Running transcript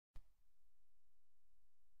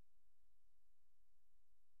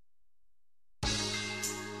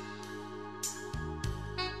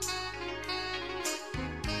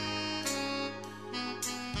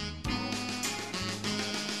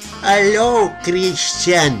Hello,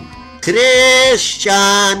 Christian.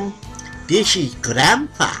 Christian, this is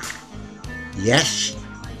Grandpa. Yes,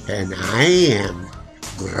 and I am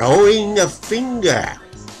growing a finger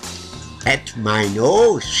at my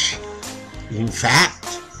nose. In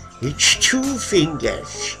fact, it's 2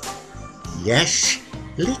 fingers. Yes,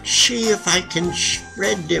 let's see if I can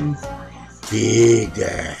spread them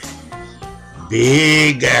bigger.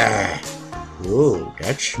 Bigger. Oh,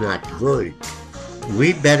 that's not good.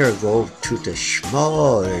 We better go to the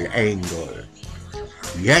small angle.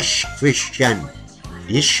 Yes, Christian,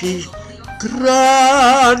 this is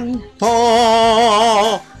Grandpa.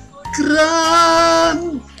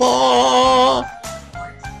 Grandpa.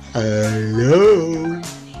 Hello.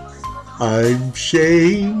 I'm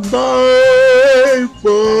saying bye-bye.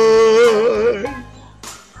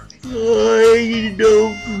 I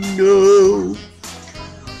don't know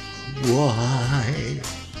why.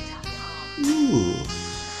 Ooh.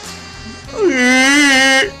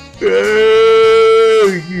 Yes.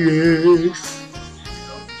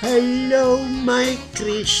 Hello, my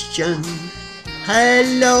Christian.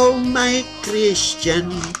 Hello, my Christian.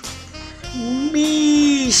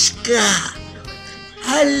 MEESHKA.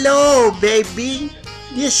 Hello, baby.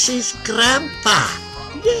 This is Grandpa.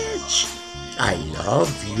 Yes, I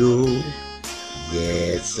love you.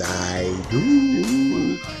 Yes, I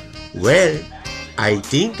do. Well, I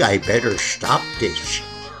think I better stop this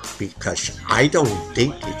because I don't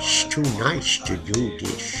think it's too nice to do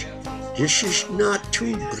this. This is not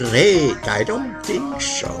too great. I don't think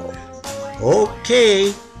so.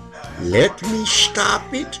 Okay, let me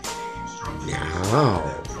stop it now.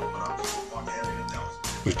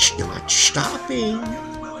 It's not stopping.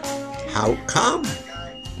 How come?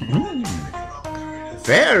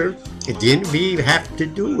 Well, then we have to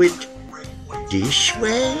do it this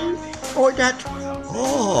way or that.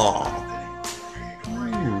 Oh.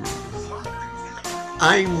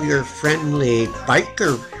 I'm your friendly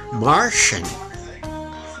biker Martian.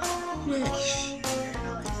 Yes,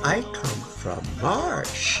 I come from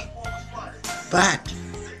Mars. But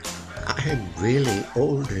I'm really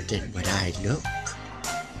older than what I look.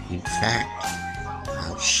 In fact,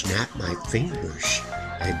 I'll snap my fingers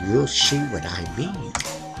and you'll see what I mean.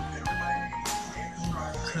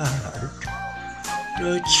 God,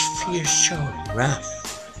 it feels so rough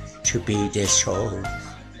to be this old.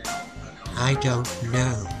 I don't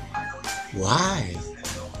know why.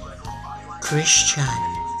 Christian,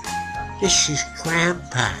 this is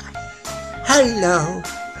Grandpa. Hello.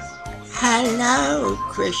 Hello,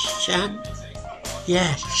 Christian.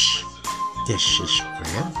 Yes, this is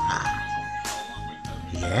Grandpa.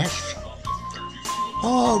 Yes.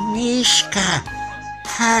 Oh, MEESHKA.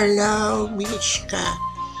 Hello, MEESHKA.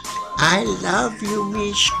 I love you,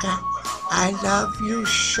 MEESHKA. I love you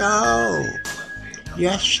so.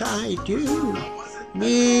 Yes, I do.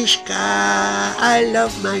 MEESHKA. I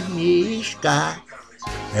love my MEESHKA.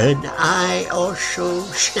 And I also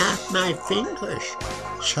snap my fingers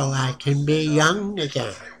so I can be young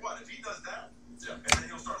again.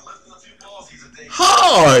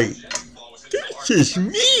 Hi! This is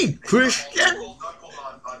me, Christian.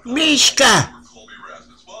 MEESHKA.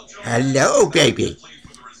 Hello, baby.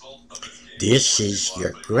 This is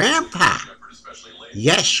your Grandpa.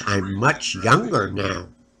 Yes, I'm much younger now.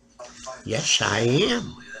 Yes, I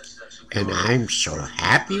am. And I'm so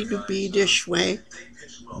happy to be this way.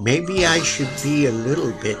 Maybe I should be a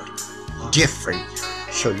little bit different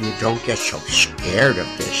so you don't get so scared of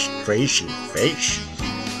this crazy face.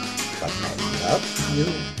 But I love you.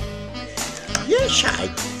 Yes, I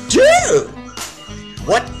do.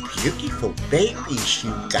 What beautiful babies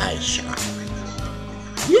you guys are.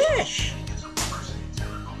 Yes.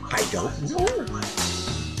 I don't know.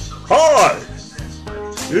 Hi,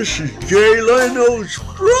 this is Jay Leno's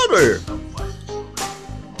brother.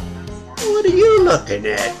 What are you looking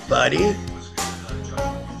at, buddy?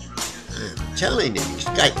 I'm telling you, this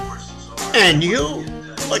guy. And you,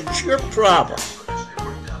 what's your problem?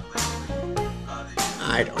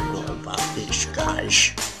 I don't know about these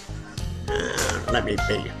guys. Let me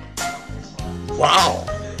be. Wow,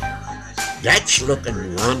 that's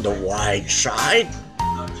looking on the wide side.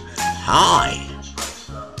 Hi,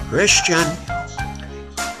 Christian.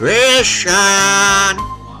 Christian!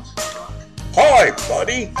 Hi,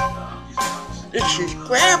 buddy. This is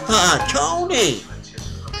Grandpa Tony.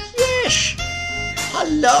 Yes.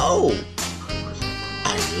 Hello.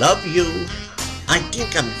 I love you. I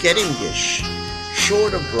think I'm getting this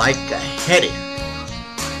sort of like a headache.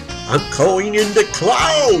 I'm going in the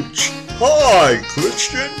clouds. Hi,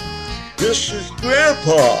 Christian. This is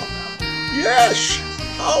Grandpa. Yes.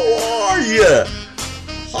 How are you?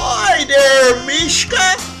 Hi there,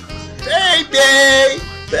 MEESHKA. Baby,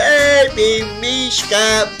 baby MEESHKA,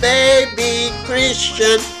 baby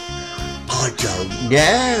Christian. I don't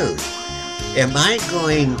know. Am I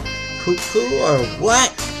going cuckoo or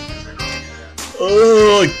what?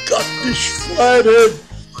 Oh, I got this flathead.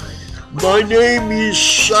 My name is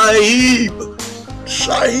Sahib.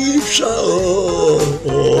 Oh.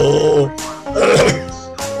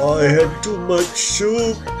 I had too much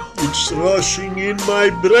soup. It's rushing in my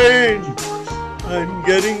brain. I'm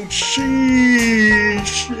getting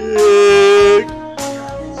seasick.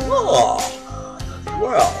 Oh,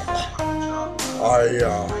 well, I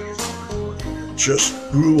just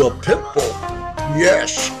grew a pimple.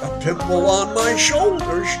 Yes, a pimple on my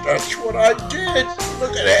shoulders. That's what I did.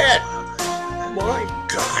 Look at that. My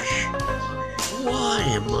gosh. Why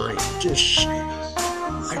am I just...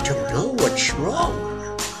 I don't know what's wrong.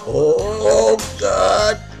 Oh,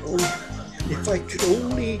 God. If I could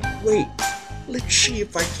only... Wait. Let's see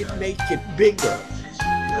if I can make it bigger.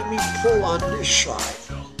 Let me pull on this side.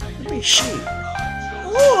 Let me see.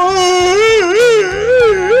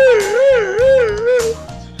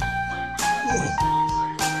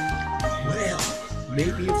 Well,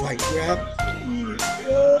 maybe if I grab...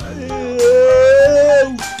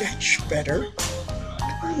 that's better.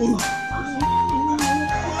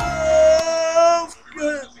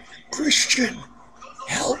 Christian,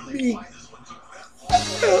 help me.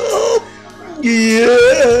 Help.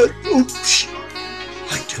 Yeah. Oops.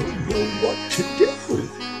 I don't know what to do.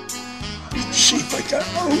 Let's see if I can...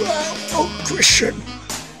 Oh, Christian.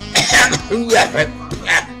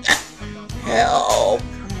 Help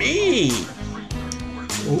me.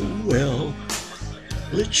 Oh, well.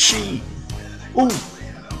 Let's see. Oh,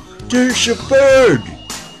 there's a bird.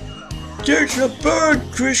 There's a bird,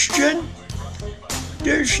 Christian.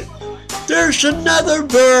 There's another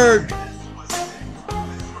bird.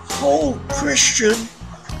 Oh, Christian.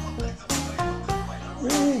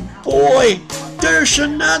 Oh, boy. There's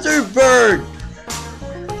another bird.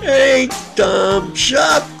 Hey, thumbs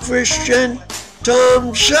up, Christian.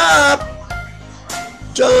 Thumbs up.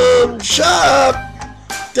 Thumbs up.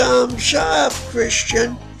 Thumbs up,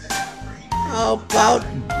 Christian. How about...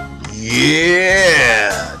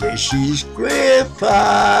 Yeah, this is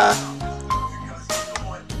Grandpa.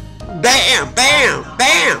 Bam, bam,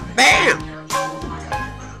 bam, bam.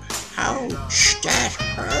 Ouch, that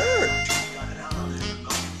hurt.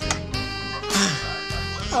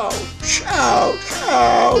 Ouch, ouch,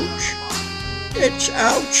 ouch. It's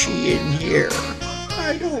ouchy in here.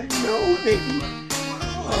 I don't know, maybe.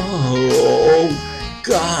 Oh,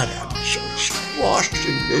 God, I'm so squashed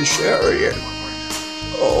in this area.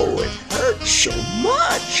 Oh, it hurts so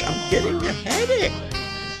much. I'm getting a headache.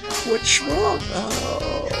 What's wrong?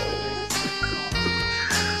 Oh.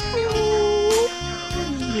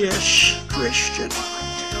 Yes, Christian.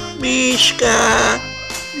 MEESHKA,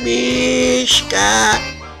 MEESHKA,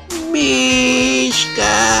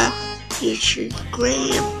 MEESHKA. This is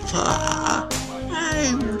Grandpa.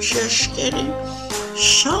 I'm just getting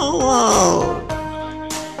so old.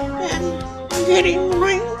 And I'm getting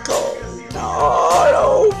wrinkled all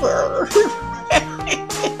over.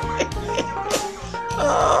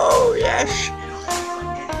 Oh, yes.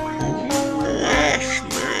 Yes,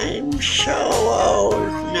 I'm so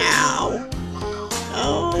old now.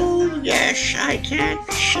 Oh, yes, I can't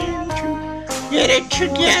seem to get it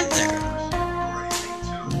together.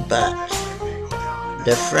 But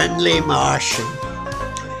the friendly Martian,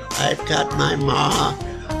 I've got my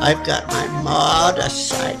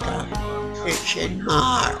motorcycle. It's in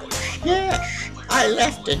Mars. Yes, I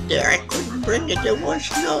left it there. I couldn't bring it. There was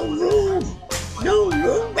no room. No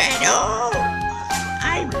room at all.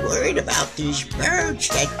 I'm worried about these birds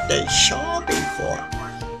that they saw before.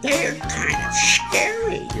 They're kind of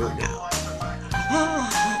scary, you know.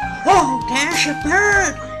 Oh, there's a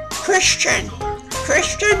bird. Christian.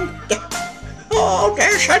 Oh,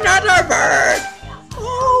 there's another bird.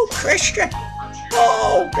 Oh, Christian.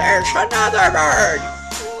 Oh, there's another bird.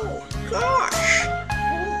 Oh, gosh.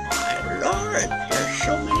 Oh, my Lord, there's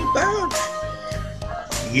so many birds.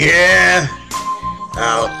 Yeah,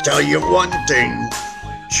 I'll tell you one thing.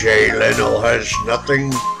 Jay Leno has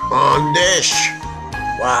nothing on this.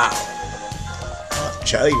 Wow. I'll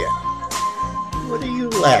tell you. What are you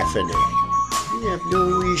laughing at? You have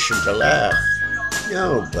no reason to laugh.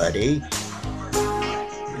 No, buddy.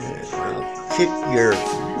 I'll kick your...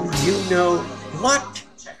 You know what?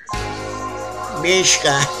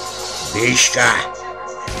 MEESHKA.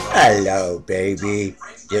 Hello, baby.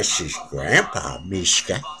 This is Grandpa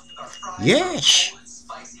MEESHKA. Yes.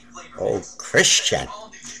 Oh, Christian.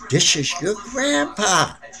 This is your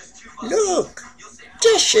grandpa. Look.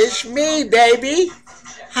 This is me, baby.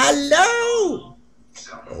 Hello.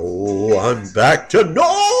 Oh, I'm back to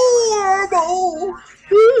normal.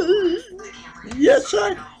 Yes,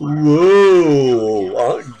 whoa,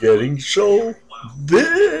 I'm getting so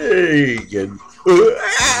big and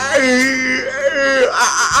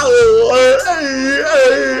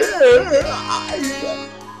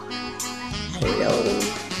hello.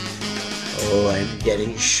 Oh, I'm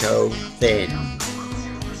getting so thin.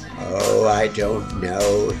 Oh, I don't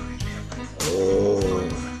know.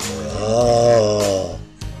 Oh.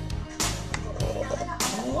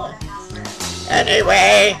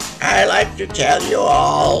 Anyway, I like to tell you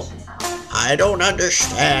all, I don't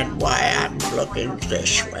understand why I'm looking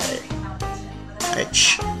this way.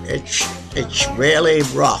 It's really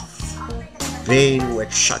rough being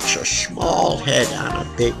with such a small head on a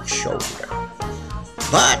big shoulder.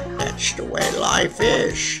 But that's the way life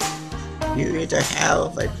is. You either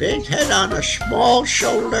have a big head on a small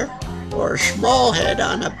shoulder or a small head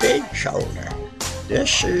on a big shoulder.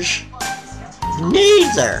 This is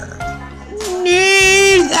neither.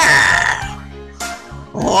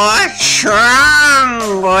 What's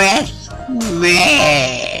wrong with me?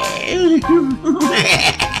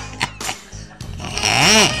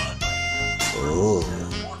 Oh,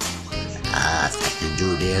 if I can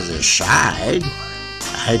do the other side,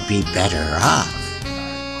 I'd be better off.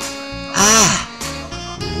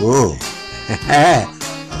 Whoa.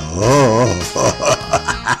 Hello.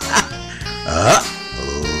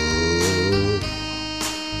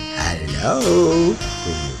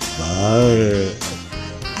 Goodbye.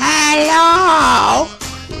 Hello.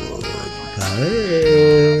 Goodbye.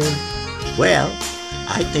 Well,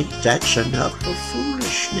 I think that's enough of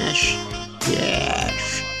foolishness.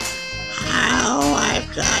 Yes. How I've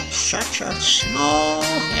got such a small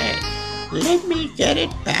head. Let me get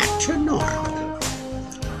it back to normal.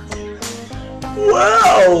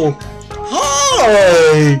 Wow!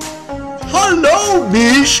 Hi! Hello,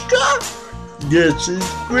 MEESHKA! This is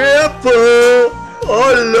Grandpa!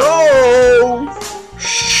 Hello!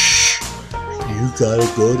 Shh! You gotta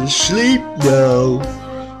go to sleep now.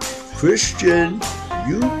 Christian,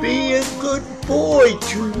 you be a good boy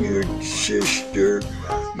to your sister.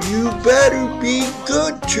 You better be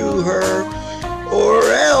good to her, or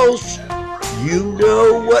else you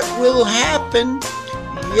know what will happen.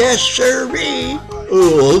 Yes, sirree.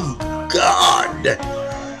 Oh, God.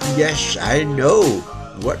 Yes, I know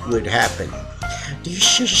what would happen.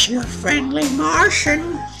 This is your friendly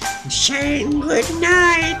Martian saying good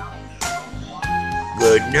night.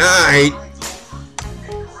 Good night.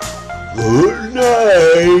 Good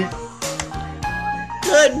night.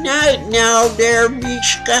 Good night now there,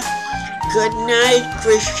 MEESHKA. Good night,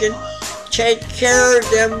 Christian. Take care of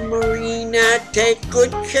them, Marina. Take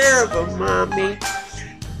good care of them, Mommy.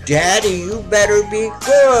 Daddy, you better be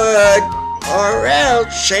good, or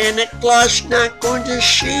else Santa Claus not going to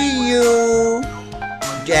see you.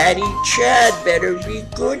 Daddy Chad better be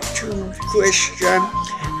good to Christian,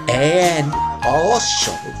 and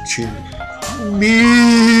also to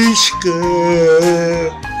MEESHKA.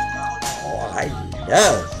 Oh, I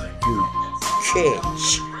love you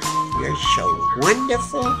kids. You're so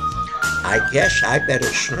wonderful. I guess I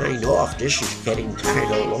better sign off. This is getting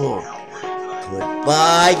kind of long.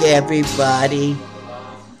 Goodbye, everybody.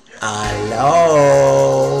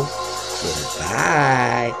 Hello.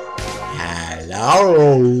 Goodbye.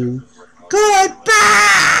 Hello.